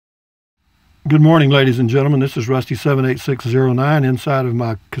Good morning, ladies and gentlemen. This is Rusty 78609 inside of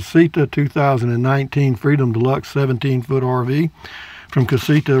my CASITA 2019 Freedom Deluxe 17-foot RV from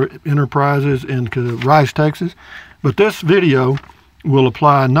CASITA Enterprises in Rice, Texas. But this video will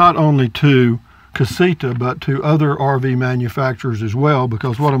apply not only to CASITA but to other RV manufacturers as well,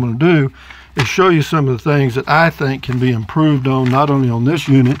 because what I'm going to do is show you some of the things that I think can be improved on, not only on this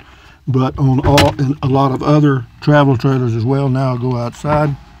unit but on a lot of other travel trailers as well. Now I'll go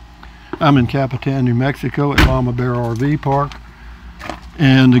outside. I'm in Capitan, New Mexico at Mama Bear RV Park.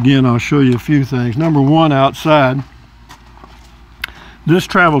 And again, I'll show you a few things. Number one, outside, this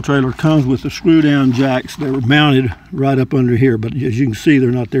travel trailer comes with the screw down jacks. They were mounted right up under here, but as you can see, they're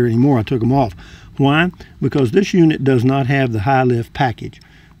not there anymore. I took them off. Why? Because this unit does not have the high lift package.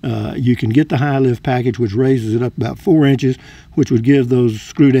 You can get the high lift package, which raises it up about 4 inches, which would give those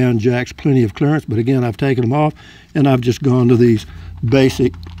screw down jacks plenty of clearance. But again, I've taken them off and I've just gone to these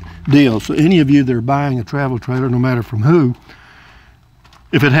basic deals. So any of you that are buying a travel trailer, no matter from who,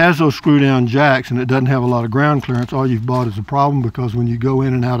 if it has those screw down jacks and it doesn't have a lot of ground clearance, all you've bought is a problem, because when you go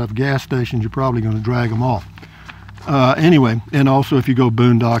in and out of gas stations, you're probably going to drag them off. Anyway, and also if you go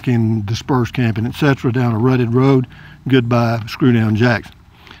boondocking, disperse camping, etc., down a rutted road, goodbye screw down jacks.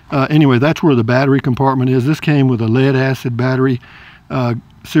 Anyway, that's where the battery compartment is. This came with a lead acid battery,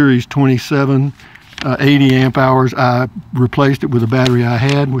 series 27, 80 amp hours. I replaced it with a battery I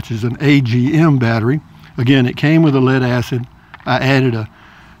had, which is an AGM battery. Again, it came with a lead acid. I added a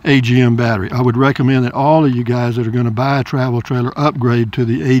AGM battery. I would recommend that all of you guys that are going to buy a travel trailer upgrade to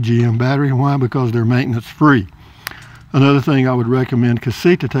the AGM battery. Why? Because they're maintenance free. Another thing I would recommend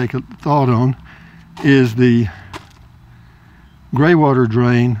CASITA take a thought on is the gray water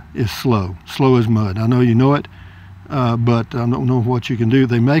drain is slow as mud. I know you know it, but I don't know what you can do.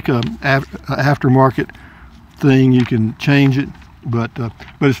 They make a aftermarket thing. You can change it, but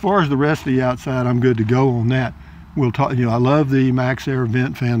as far as the rest of the outside, I'm good to go on that. We'll talk. I love the Max Air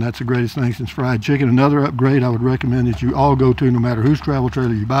vent fan. That's the greatest thing since fried chicken. Another upgrade I would recommend that you all go to, no matter whose travel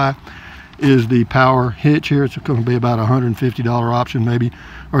trailer you buy, is the power hitch here. It's going to be about a $150 option maybe,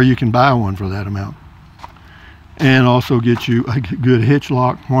 or you can buy one for that amount. And also get you a good hitch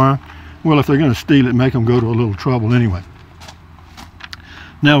lock. Why? Well, if they're going to steal it, make them go to a little trouble anyway.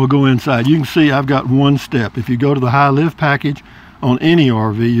 Now we'll go inside. You can see I've got one step. If you go to the high lift package on any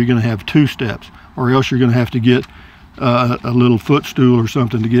RV, you're going to have 2 steps, or else you're going to have to get a little footstool or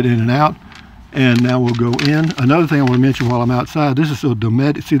something to get in and out. And now we'll go in. Another thing I want to mention while I'm outside, this is a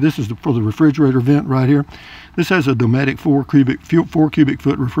Dometic. See, this is for the refrigerator vent right here. This has a Dometic 4 cubic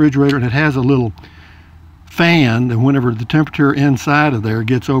foot refrigerator, and it has a little fan that whenever the temperature inside of there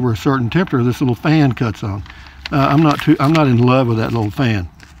gets over a certain temperature, this little fan cuts on. I'm not in love with that little fan.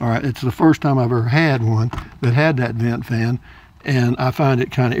 All right, it's the first time I've ever had one that had that vent fan, and I find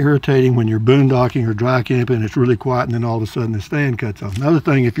it kind of irritating when you're boondocking or dry camping. It's really quiet, and then all of a sudden this fan cuts on. Another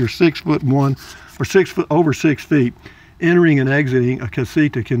thing, if you're 6'1" or over 6 feet, entering and exiting a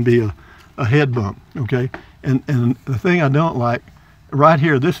CASITA can be a head bump. Okay, and the thing I don't like, right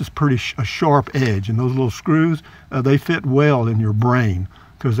here, this is a sharp edge, and those little screws, they fit well in your brain,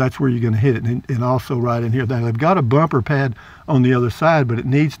 because that's where you're going to hit it. And also right in here, now they've got a bumper pad on the other side, but it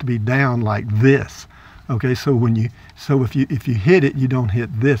needs to be down like this. Okay, so if you hit it, you don't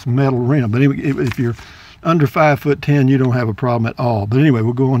hit this metal rim. But anyway, if you're under 5'10", you don't have a problem at all. But anyway,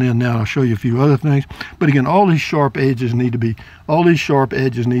 we're going in now. I'll show you a few other things. But again, all these sharp edges need to be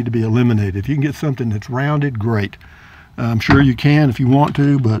eliminated. If you can get something that's rounded, great. I'm sure you can if you want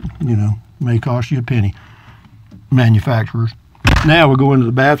to, but it may cost you a penny. Manufacturers. Now we'll go into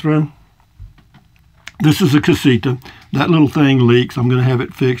the bathroom. This is a CASITA. That little thing leaks. I'm going to have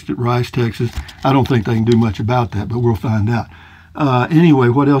it fixed at Rice, Texas. I don't think they can do much about that, but we'll find out. Anyway,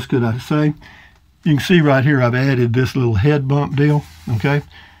 what else could I say? You can see right here I've added this little head bump deal, okay?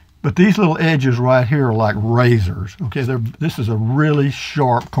 But these little edges right here are like razors, okay? This is a really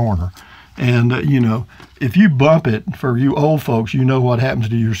sharp corner. And, if you bump it, for you old folks, you know what happens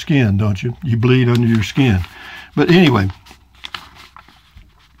to your skin, don't you? You bleed under your skin. But anyway,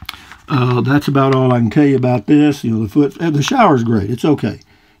 that's about all I can tell you about this. The shower's great. It's okay.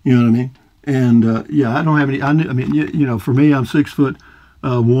 You know what I mean? And, yeah, I don't have any, for me, I'm 6'1".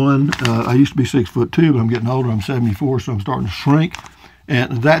 I used to be 6'2", but I'm getting older. I'm 74, so I'm starting to shrink.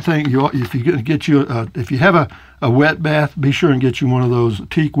 And that thing, if you have a wet bath, be sure and get you one of those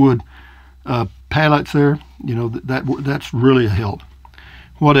teak wood pallets there. That's really a help.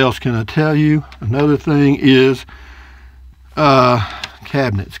 What else can I tell you? Another thing is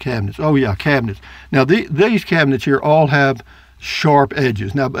cabinets. Oh yeah, cabinets. Now these cabinets here all have sharp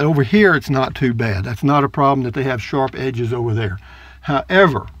edges. Now over here it's not too bad. That's not a problem that they have sharp edges over there.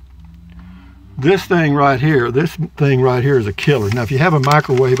 However, this thing right here is a killer. Now, if you have a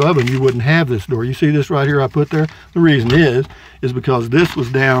microwave oven, you wouldn't have this door. You see this right here I put there? The reason is because this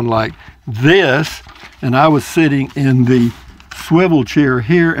was down like this, and I was sitting in the swivel chair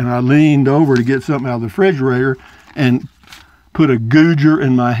here, and I leaned over to get something out of the refrigerator and put a googer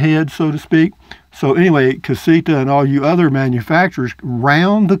in my head, so to speak. So anyway, CASITA and all you other manufacturers,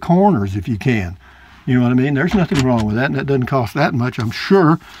 round the corners if you can. You know what I mean? There's nothing wrong with that, and that doesn't cost that much, I'm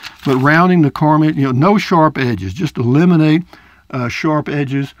sure. But rounding the corner, no sharp edges. Just eliminate sharp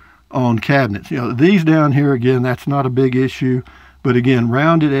edges on cabinets. These down here, again, that's not a big issue. But again,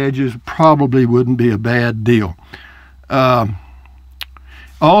 rounded edges probably wouldn't be a bad deal. Also,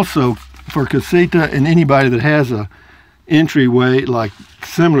 for CASITA and anybody that has a entryway like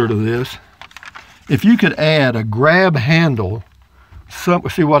similar to this, if you could add a grab handle.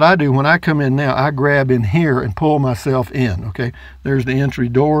 See what I do when I come in now, I grab in here and pull myself in, okay? There's the entry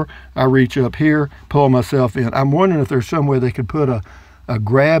door. I reach up here, pull myself in. I'm wondering if there's some way they could put a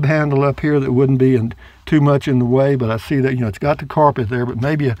grab handle up here that wouldn't be too much in the way, but I see that, it's got the carpet there, but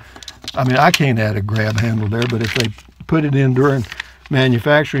maybe, I can't add a grab handle there, but if they put it in during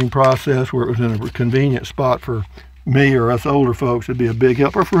manufacturing process where it was in a convenient spot for me or us older folks, it'd be a big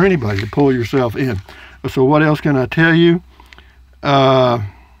help, or for anybody to pull yourself in. So what else can I tell you? On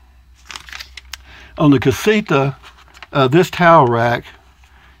the CASITA, this towel rack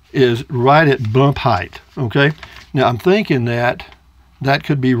is right at bump height, okay? Now I'm thinking that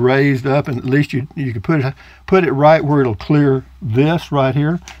could be raised up, and at least you could put it right where it'll clear this right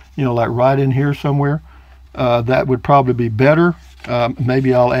here, like right in here somewhere. That would probably be better.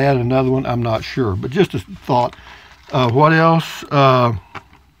 Maybe I'll add another one, I'm not sure, but just a thought. What else? Yeah,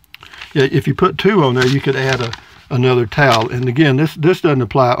 if you put two on there, you could add another towel. And again, this doesn't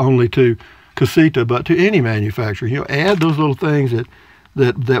apply only to CASITA, but to any manufacturer. Add those little things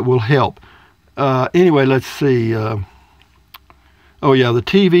that will help. Anyway, let's see. Oh yeah, the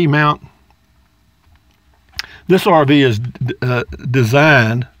TV mount. This RV is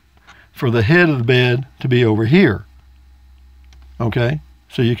designed for the head of the bed to be over here. Okay,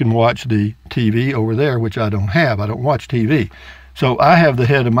 so you can watch the TV over there, which I don't have. I don't watch TV. So I have the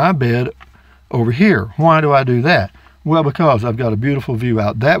head of my bed over here. Why do I do that? Well, because I've got a beautiful view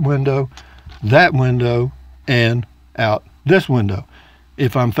out that window, and out this window.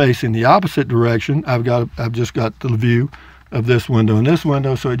 If I'm facing the opposite direction, I've just got the view of this window and this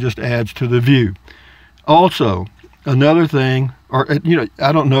window, so it just adds to the view. Also, another thing, or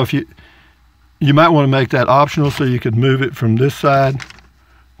I don't know if you might want to make that optional so you could move it from this side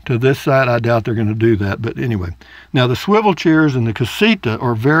to this side. I doubt they're going to do that, but anyway. Now the swivel chairs in the CASITA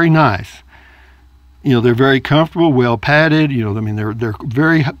are very nice. They're very comfortable, well padded. They're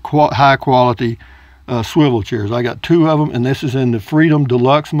very high quality swivel chairs. I got two of them, and this is in the Freedom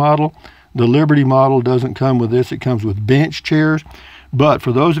Deluxe model. The Liberty model doesn't come with this. It comes with bench chairs. But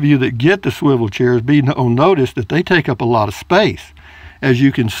for those of you that get the swivel chairs, be on notice that they take up a lot of space. As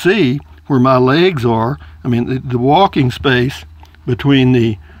you can see where my legs are, the walking space between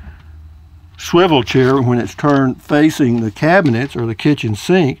the swivel chair when it's turned facing the cabinets or the kitchen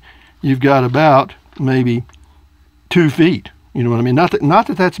sink, you've got about maybe 2 feet. You know what I mean? Not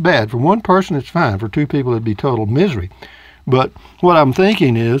that that's bad. For one person, it's fine. For two people, it'd be total misery. But what I'm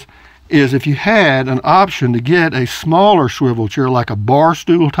thinking is if you had an option to get a smaller swivel chair, like a bar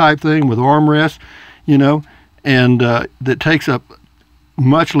stool type thing with armrests, and that takes up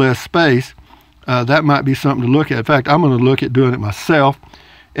much less space, that might be something to look at. In fact, I'm going to look at doing it myself.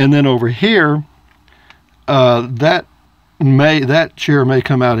 And then over here, that chair may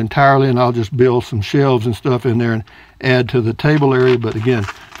come out entirely, and I'll just build some shelves and stuff in there and add to the table area. But again,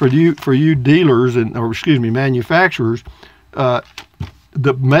 for you dealers manufacturers,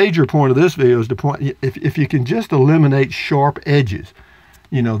 the major point of this video is to point, if you can just eliminate sharp edges,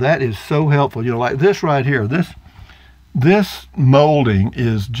 that is so helpful. Like this right here, this molding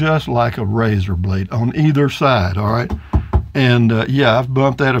is just like a razor blade on either side, all right? And yeah, I've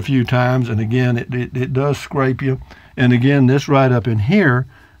bumped that a few times, and again, it does scrape you. And again, this right up in here,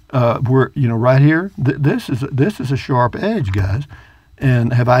 right here, this is a sharp edge, guys.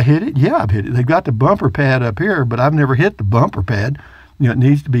 And have I hit it? Yeah, I've hit it. They've got the bumper pad up here, but I've never hit the bumper pad. It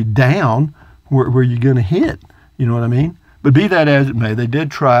needs to be down where you're going to hit. You know what I mean? But be that as it may, they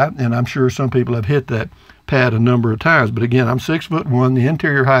did try it, and I'm sure some people have hit that pad a number of times. But again, I'm 6'1". The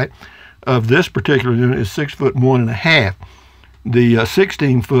interior height of this particular unit is 6'1.5". The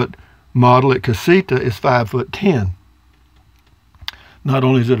 16-foot model at CASITA is 5'10". Not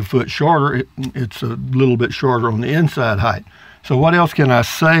only is it a foot shorter, it's a little bit shorter on the inside height. So what else can I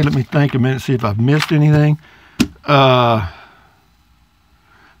say? Let me think a minute, see if I've missed anything.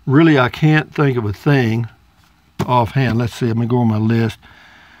 really I can't think of a thing offhand. Let's see, let me go on my list.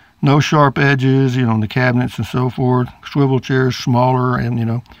 No sharp edges, you know, on the cabinets and so forth. Swivel chairs, smaller, and, you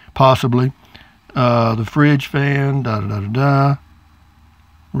know, possibly. The fridge fan, da-da-da-da-da.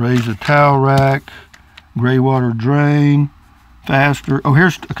 Raise a towel rack. Gray water drain. Faster. Oh,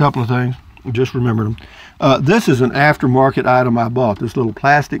 here's a couple of things. Just remembered them. This is an aftermarket item I bought. This little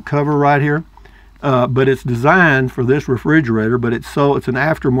plastic cover right here. But it's designed for this refrigerator, but it's an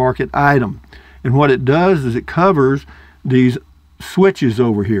aftermarket item. And what it does is it covers these switches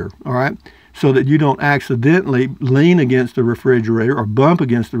over here, all right, so that you don't accidentally lean against the refrigerator or bump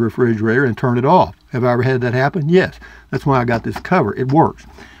against the refrigerator and turn it off. Have I ever had that happen? Yes. That's why I got this cover. It works.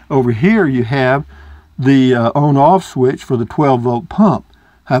 Over here you have the on-off switch for the 12-volt pump.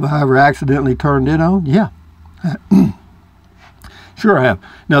 Have I ever accidentally turned it on? Yeah. Sure I have.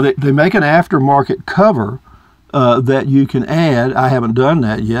 Now, they make an aftermarket cover that you can add. I haven't done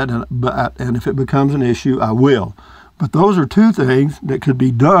that yet, and if it becomes an issue, I will. But those are two things that could be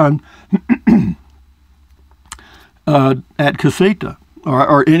done at CASITA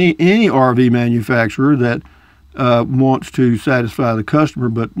or any RV manufacturer that wants to satisfy the customer.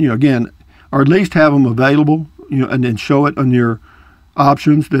 But, you know, again, or at least have them available, you know, and then show it on your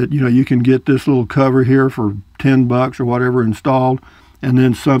options that, you know, you can get this little cover here for $10 or whatever installed, and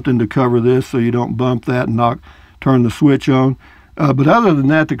then something to cover this so you don't bump that and turn the switch on. But other than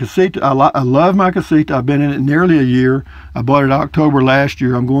that, the CASITA, I love my CASITA. I've been in it nearly a year. I bought it October last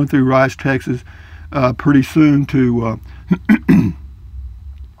year. I'm going through Rice, Texas pretty soon to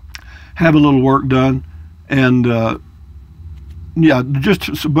have a little work done. And yeah, just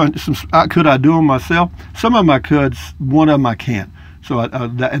could I do them myself? Some of them I could, one of them I can't. So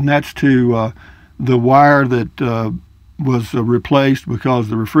and that's to the wire that was replaced because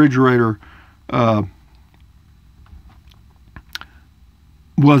the refrigerator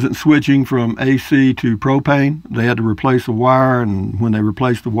wasn't switching from AC to propane. They had to replace the wire, and when they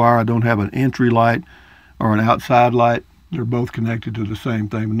replaced the wire, I don't have an entry light or an outside light. They're both connected to the same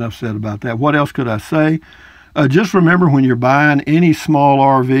thing. Enough said about that. What else could I say? Just remember, when you're buying any small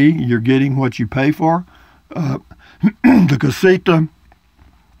RV, you're getting what you pay for. The CASITA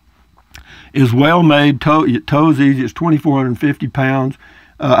is well made, tows easy. It's 2,450 pounds.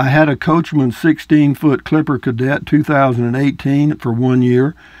 I had a Coachman 16-foot Clipper Cadet 2018 for 1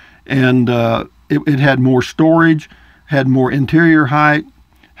 year, and it had more storage, had more interior height,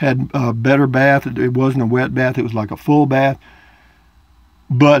 had a better bath. It wasn't a wet bath, it was like a full bath.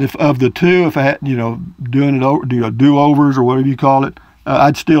 But if of the two, if I had, you know, doing it over, do-overs or whatever you call it,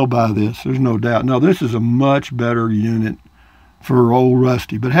 I'd still buy this. There's no doubt. No, this is a much better unit for old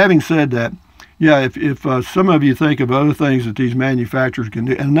Rusty. But having said that, yeah, if some of you think of other things that these manufacturers can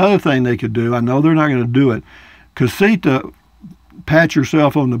do, another thing they could do, I know they're not going to do it, CASITA, pat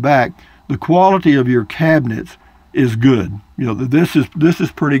yourself on the back, the quality of your cabinets is good. You know, this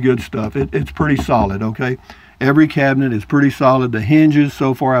is pretty good stuff. It's pretty solid, okay? Every cabinet is pretty solid. The hinges,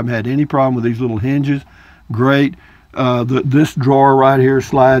 so far I haven't had any problem with these little hinges. Great. This drawer right here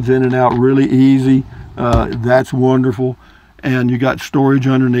slides in and out really easy. That's wonderful. And you got storage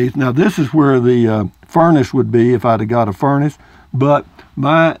underneath. Now this is where the furnace would be if I'd have got a furnace, but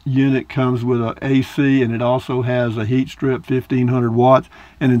my unit comes with a AC, and it also has a heat strip, 1,500 watts,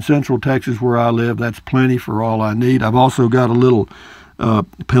 and in Central Texas where I live, that's plenty for all I need. I've also got a little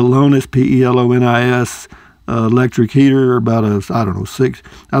Pelonis, P-E-L-O-N-I-S electric heater, about I don't know,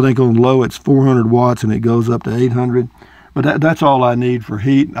 I think on low it's 400 watts and it goes up to 800. But that's all I need for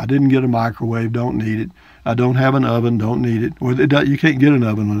heat. I didn't get a microwave, don't need it. I don't have an oven, don't need it. Well, you can't get an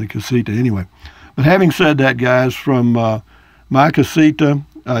oven on the CASITA anyway. But having said that, guys, from my CASITA,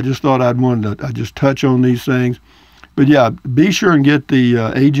 I just thought I'd just touch on these things. But yeah, be sure and get the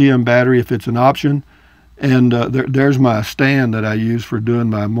AGM battery if it's an option. And there's my stand that I use for doing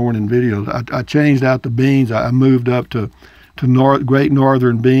my morning videos. I changed out the beans. I moved up to Great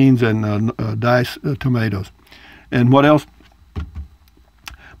Northern beans and diced tomatoes. And what else?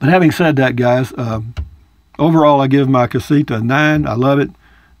 But having said that, guys, overall I give my CASITA a 9. I love it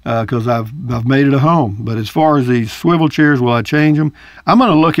because I've made it a home. But as far as these swivel chairs, will I change them? I'm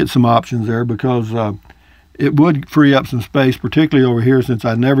going to look at some options there because it would free up some space, particularly over here since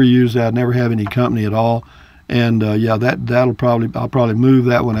I never use that. I never have any company at all. And yeah, I'll probably move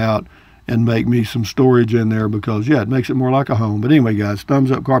that one out and make me some storage in there because, yeah, it makes it more like a home. But anyway, guys,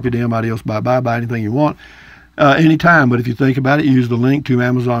 thumbs up, carpe diem, adios, bye-bye, buy anything you want. Anytime, but if you think about it, use the link to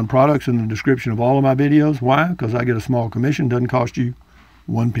Amazon products in the description of all of my videos. Why? Because I get a small commission. Doesn't cost you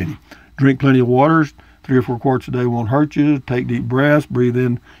 1 penny. Drink plenty of waters. 3 or 4 quarts a day won't hurt you. Take deep breaths. Breathe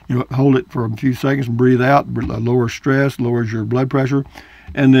in. Hold it for a few seconds and breathe out. Lower stress. Lowers your blood pressure.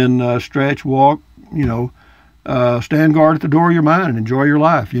 and then stretch, walk, stand guard at the door of your mind and enjoy your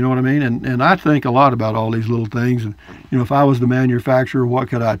life. You know what I mean? And I think a lot about all these little things. And if I was the manufacturer, what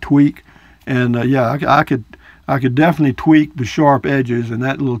could I tweak? And yeah, I could definitely tweak the sharp edges. And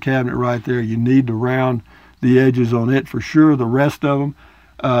that little cabinet right there, you need to round the edges on it for sure. The rest of them,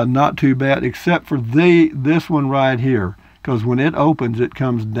 not too bad, except for this one right here. Because when it opens, it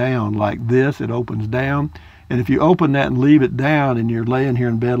comes down like this. It opens down. And if you open that and leave it down and you're laying here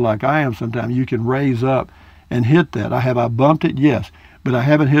in bed like I am sometimes, you can raise up and hit that. Have I bumped it? Yes. But I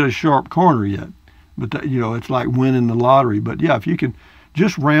haven't hit a sharp corner yet. But, it's like winning the lottery. But, yeah, if you can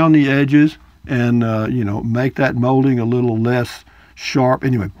just round the edges and, make that molding a little less sharp.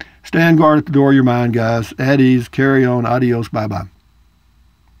 Anyway, stand guard at the door of your mind, guys. At ease. Carry on. Adios. Bye-bye.